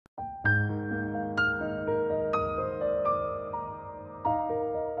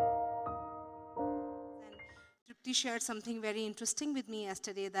Trupti shared something very interesting with me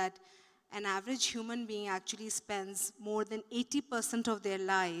yesterday, that an average human being actually spends more than 80% of their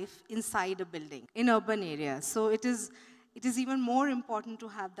life inside a building, in urban areas. So it is even more important to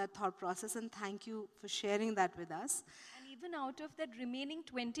have that thought process, and thank you for sharing that with us. And even out of that remaining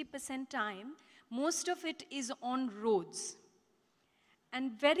 20% time, most of it is on roads.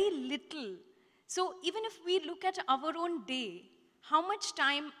 And very little. So even if we look at our own day, how much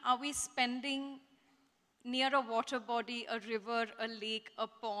time are we spending near a water body, a river, a lake, a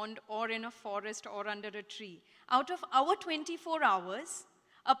pond, or in a forest, or under a tree? Out of our 24 hours,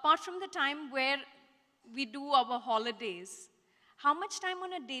 apart from the time where we do our holidays, how much time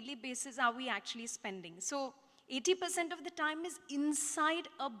on a daily basis are we actually spending? So 80% of the time is inside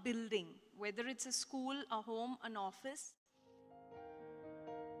a building, whether it's a school, a home, an office.